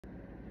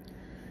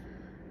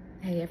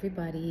Hey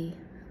everybody,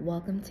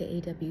 welcome to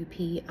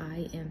AWP.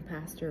 I am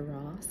Pastor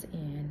Ross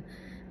and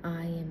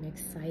I am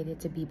excited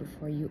to be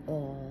before you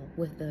all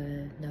with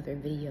another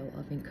video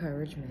of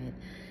encouragement.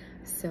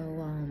 So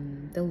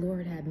the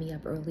Lord had me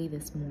up early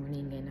this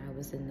morning and I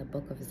was in the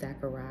book of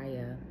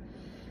Zechariah.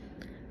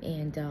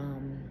 And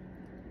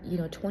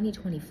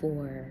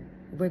 2024,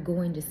 we're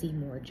going to see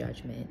more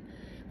judgment.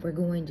 We're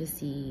going to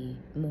see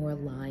more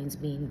lines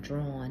being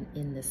drawn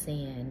in the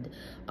sand.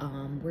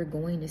 We're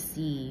going to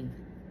see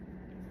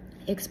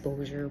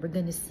exposure. We're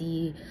going to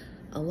see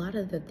a lot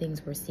of the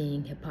things we're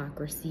seeing,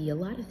 hypocrisy, a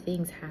lot of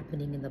things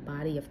happening in the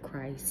body of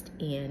Christ.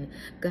 And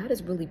God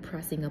is really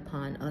pressing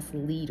upon us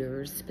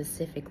leaders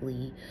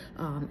specifically.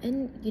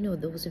 And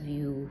those of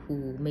you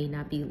who may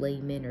not be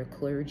laymen or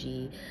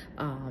clergy,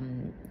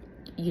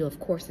 of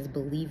course, as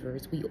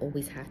believers, we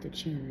always have to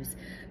choose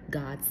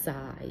God's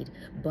side,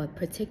 but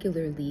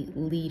particularly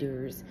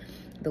leaders,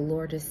 the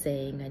Lord is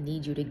saying, I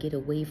need you to get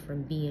away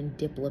from being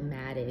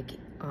diplomatic,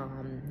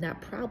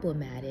 not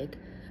problematic,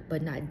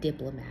 but not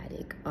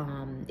diplomatic,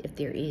 if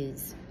there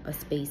is a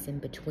space in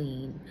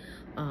between.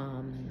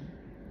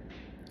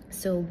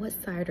 So what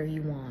side are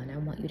you on? I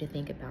want you to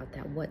think about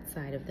that. What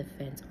side of the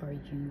fence are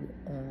you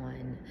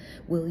on?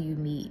 Will you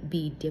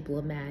be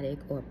diplomatic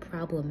or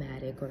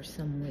problematic or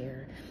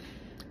somewhere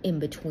in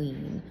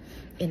between?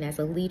 And as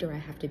a leader, I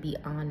have to be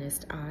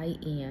honest, I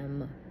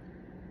am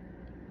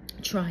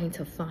trying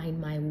to find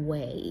my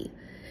way.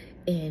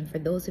 And for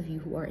those of you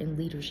who are in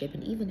leadership,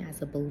 and even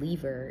as a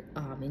believer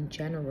in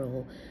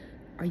general,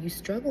 are you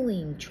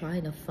struggling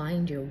trying to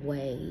find your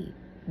way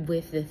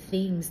with the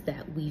things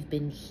that we've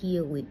been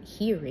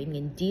hearing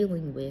and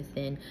dealing with,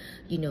 and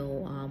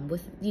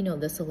with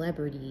the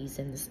celebrities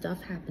and the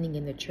stuff happening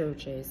in the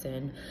churches?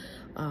 And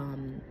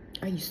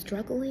are you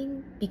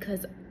struggling?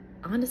 Because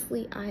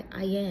honestly, I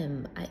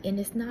am. And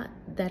it's not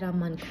that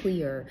I'm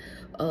unclear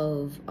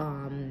of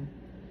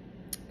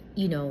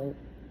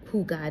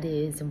who God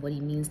is and what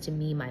he means to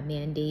me, my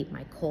mandate,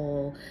 my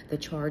call, the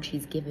charge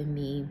he's given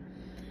me.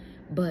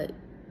 But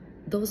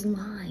those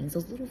lines,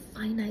 those little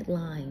finite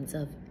lines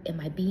of, am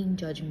I being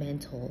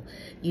judgmental?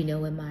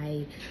 Am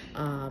I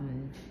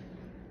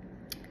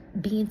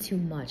being too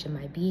much? Am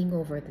I being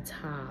over the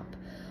top?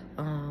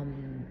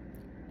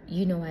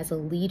 As a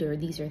leader,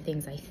 these are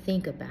things I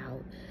think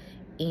about.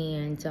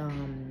 And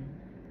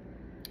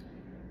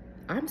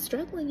I'm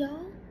struggling,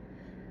 y'all.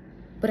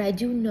 But I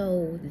do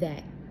know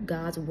that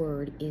God's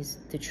word is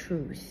the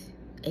truth,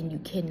 and you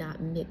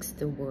cannot mix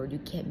the word. You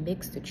can't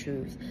mix the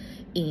truth.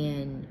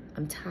 And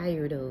I'm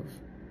tired of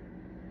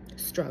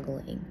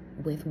struggling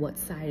with what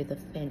side of the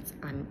fence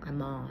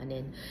I'm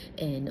on.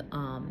 And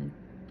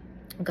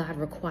God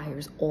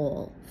requires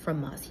all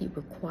from us. He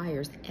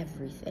requires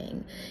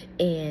everything.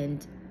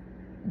 And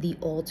the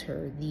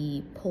altar,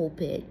 the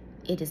pulpit,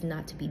 it is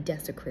not to be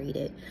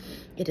desecrated.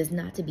 It is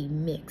not to be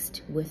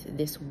mixed with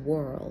this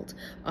world,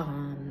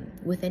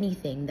 with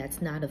anything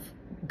that's not of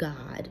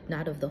God,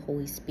 not of the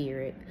Holy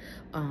Spirit.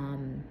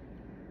 And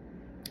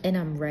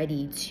I'm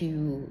ready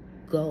to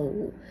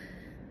go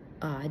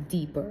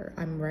deeper.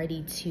 I'm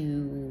ready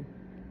to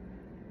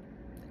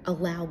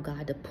allow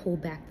God to pull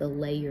back the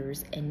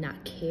layers and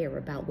not care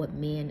about what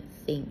man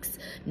thinks,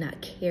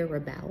 not care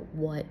about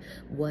what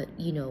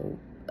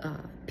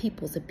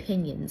people's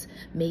opinions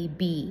may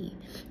be.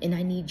 And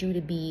I need you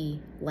to be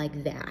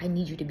like that. I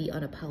need you to be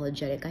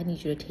unapologetic. I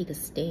need you to take a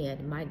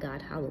stand. My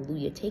God,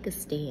 hallelujah. Take a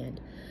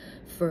stand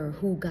for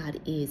who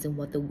God is and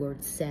what the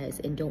word says,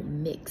 and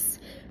don't mix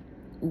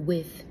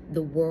with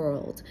the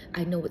world.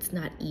 I know it's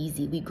not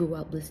easy. We grew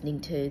up listening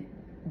to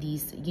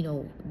these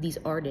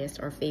artists,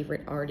 our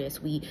favorite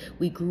artists.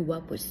 We grew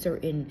up with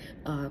certain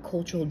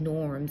cultural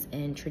norms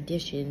and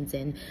traditions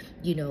and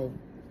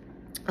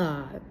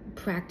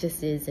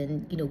practices,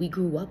 and we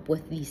grew up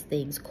with these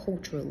things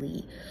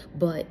culturally.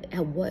 But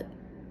at what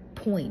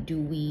point do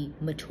we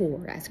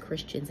mature as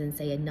Christians and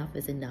say enough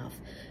is enough?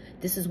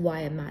 This is why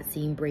I'm not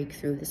seeing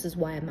breakthrough. This is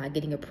why I'm not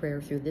getting a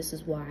prayer through. This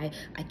is why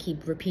I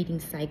keep repeating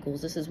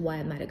cycles. This is why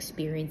I'm not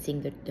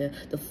experiencing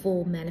the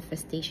full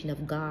manifestation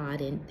of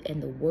God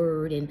and the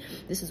word. And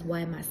this is why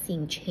I'm not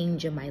seeing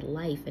change in my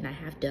life, and I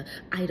have to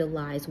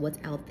idolize what's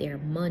out there,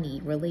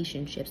 money,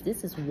 relationships.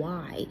 This is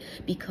why,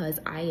 because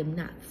I am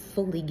not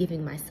fully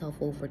giving myself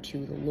over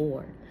to the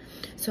Lord.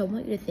 So I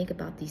want you to think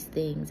about these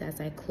things as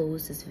I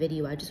close this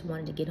video. I just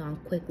wanted to get on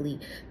quickly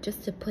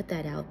just to put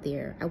that out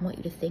there. I want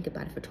you to think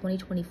about it for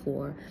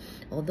 2024.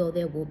 Although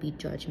there will be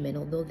judgment,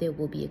 although there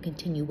will be a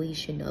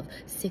continuation of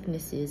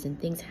sicknesses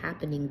and things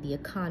happening, the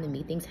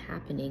economy, things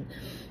happening,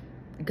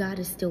 God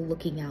is still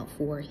looking out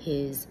for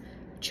his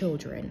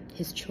children,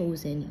 his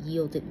chosen,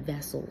 yielded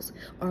vessels.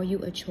 Are you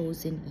a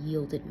chosen,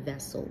 yielded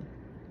vessel?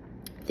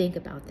 Think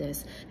about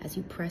this as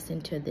you press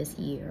into this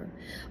year.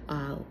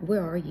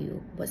 Where are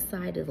you? What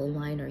side of the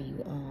line are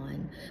you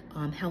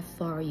on? How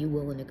far are you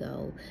willing to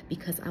go?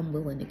 Because I'm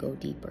willing to go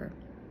deeper,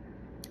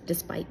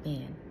 despite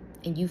man.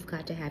 And you've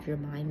got to have your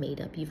mind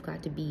made up. You've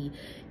got to be,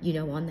 you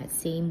know, on that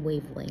same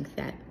wavelength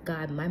that,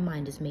 God, my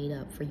mind is made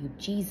up for you.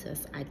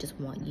 Jesus, I just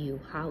want you.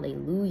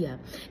 Hallelujah.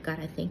 God,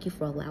 I thank you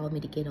for allowing me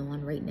to get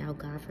on right now,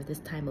 God, for this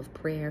time of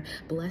prayer.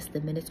 Bless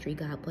the ministry,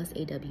 God. Bless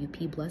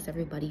AWP. Bless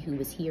everybody who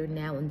is here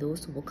now and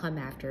those who will come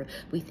after.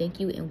 We thank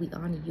you and we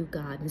honor you,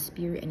 God, in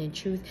spirit and in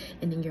truth.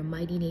 And in your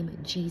mighty name,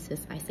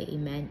 Jesus, I say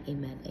amen,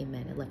 amen,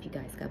 amen. I love you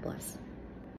guys. God bless.